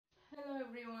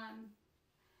everyone.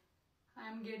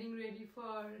 I'm getting ready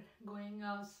for going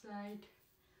outside.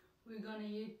 We're gonna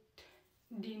eat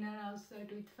dinner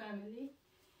outside with family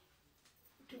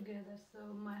together.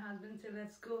 So my husband said,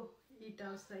 let's go eat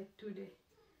outside today.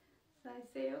 So I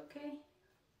say, okay.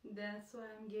 That's why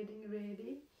I'm getting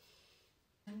ready.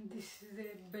 And this is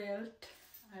a belt.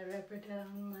 I wrap it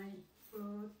around my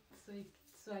throat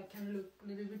so I can look a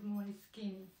little bit more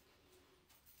skinny.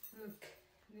 Look,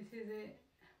 this is a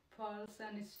pearls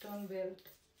and stone belt.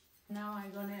 Now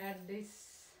I'm gonna add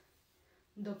this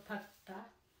dupatta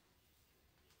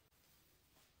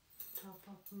top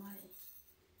of my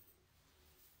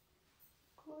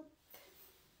coat.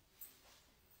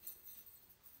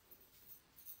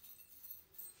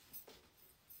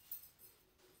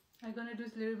 I'm gonna do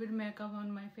a little bit makeup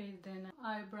on my face, then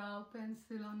eyebrow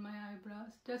pencil on my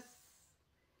eyebrows, just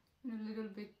a little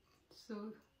bit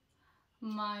so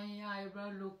my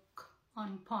eyebrow look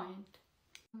on point.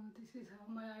 So this is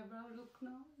how my eyebrow look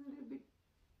now, a little bit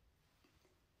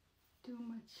too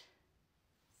much.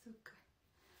 It's okay.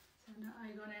 So now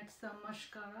I'm gonna add some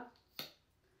mascara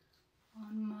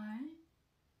on my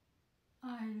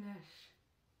eyelash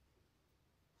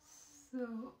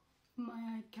so my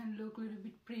eye can look a little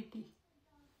bit pretty.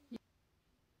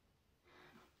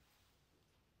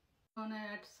 I'm gonna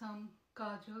add some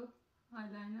kajal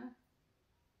eyeliner.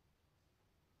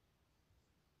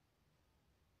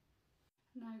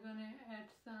 Now I'm gonna add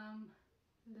some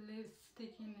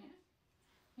lipstick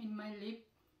in my lip,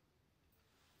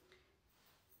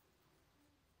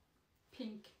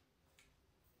 pink,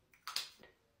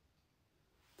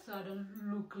 so I don't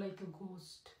look like a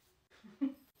ghost.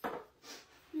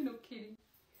 You know, kidding.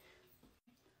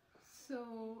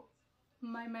 So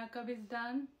my makeup is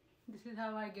done. This is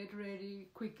how I get ready,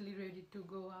 quickly ready to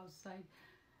go outside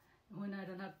when I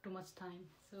don't have too much time.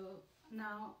 So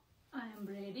now I am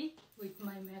ready with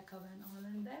my makeup and all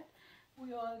and that.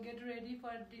 We all get ready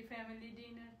for the family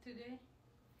dinner today.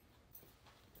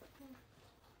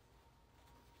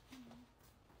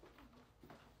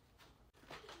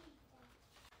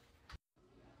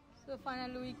 So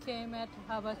finally we came at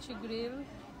Hibachi Grill.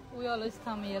 We always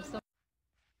come here. So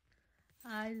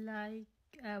I like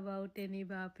about any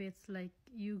buffets, like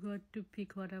you got to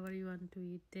pick whatever you want to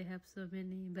eat. They have so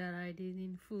many varieties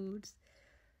in foods.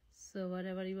 So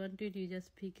whatever you want to eat, you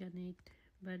just pick and eat.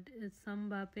 But some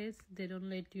buffets, they don't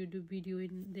let you do video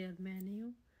in their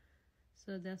menu.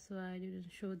 So that's why I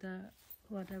didn't show the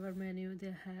whatever menu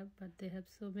they have. But they have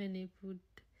so many food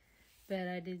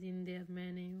varieties in their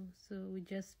menu. So we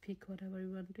just pick whatever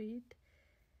we want to eat.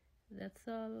 That's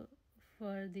all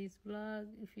for this vlog.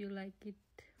 If you like it,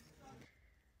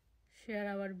 share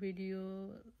our video,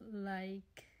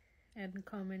 like and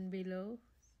comment below.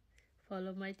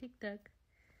 Follow my TikTok.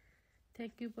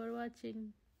 Thank you for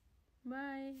watching.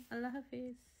 Bye. Allah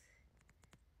Hafiz.